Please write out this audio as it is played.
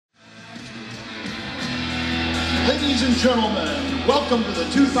Ladies and gentlemen, welcome to the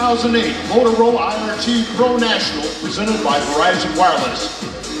 2008 Motorola IRT Pro National presented by Verizon Wireless.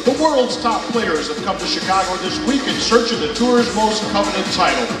 The world's top players have come to Chicago this week in search of the tour's most coveted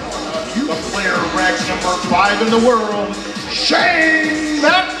title. The player ranked number 5 in the world, Shane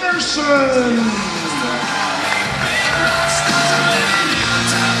Vanderson.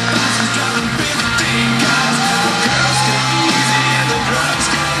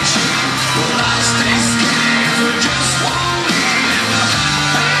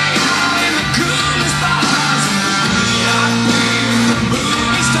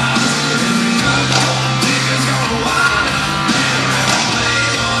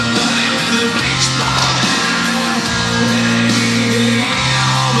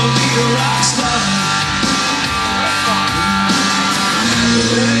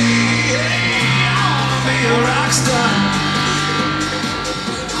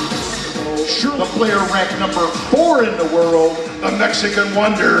 The player ranked number 4 in the world, the Mexican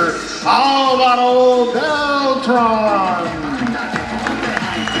wonder, Alvaro Beltran.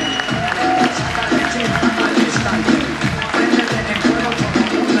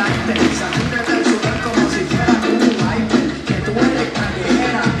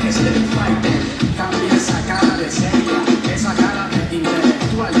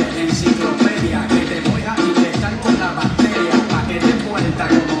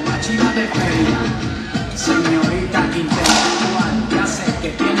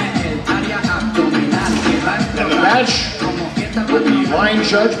 Match will be line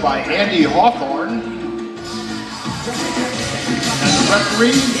judged by Andy Hawthorne, and the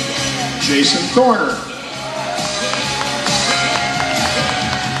referee, Jason Thorner.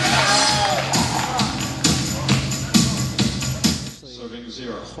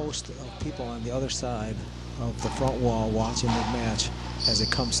 A host of people on the other side of the front wall watching the match as it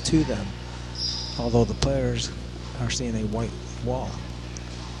comes to them, although the players are seeing a white wall.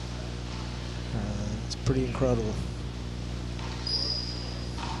 It's pretty incredible.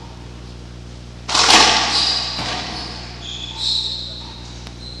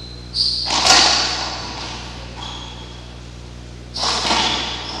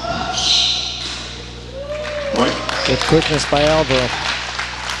 Good quickness by Alvaro.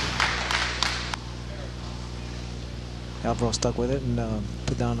 Alvaro stuck with it and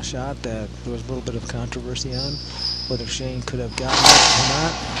put down a shot that there was a little bit of controversy on whether Shane could have gotten it or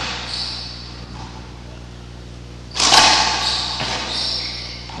not.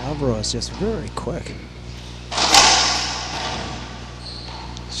 Alvaro is just very quick.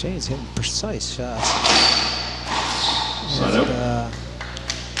 Shane's hitting precise shots. And,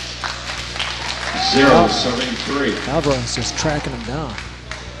 0-7-3. Alvaro is just tracking him down.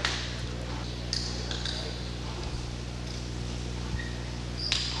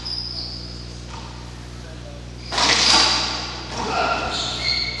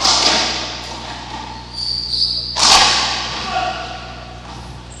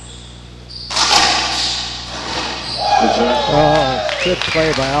 Oh, good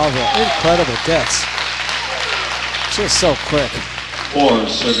play by Alvaro. Incredible gets. Just so quick.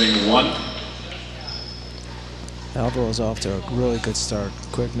 4-7-1. Alvaro's off to a really good start.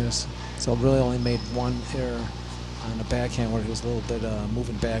 Quickness. So really only made one error on the backhand where he was a little bit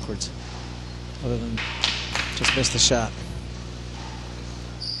moving backwards. Other than just missed the shot.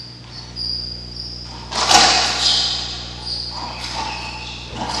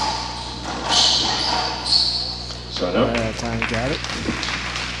 Time he got it.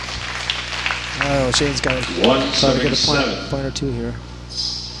 Oh, Shane's got to try to get a point or two here.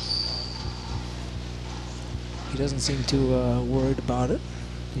 He doesn't seem too worried about it.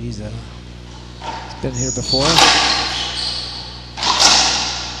 He's been here before.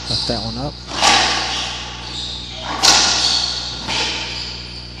 Left that one up.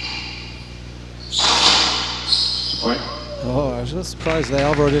 Oh, I was just surprised that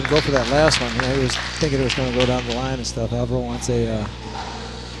Alvaro didn't go for that last one. You know, he was thinking it was going to go down the line and stuff. Alvaro wants a...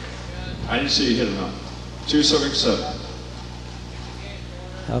 I didn't see you hit him up. 2-7-7.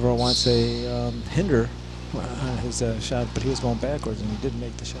 Alvaro wants a hinder on his shot, but he was going backwards and he didn't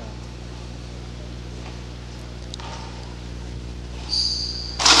make the shot.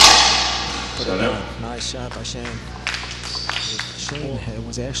 Nice shot by Shane. Shane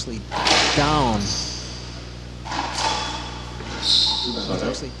was actually down.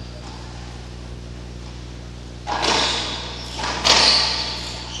 Actually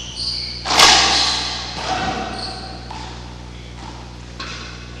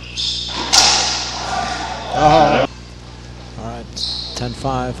all right,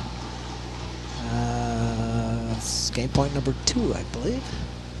 10-5. It's game point number 2, I believe.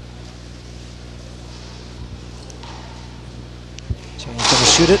 He's going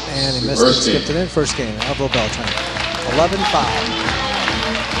to shoot it, and he missed it. Skipped it in. First game, Alvaro Beltran. 11-5.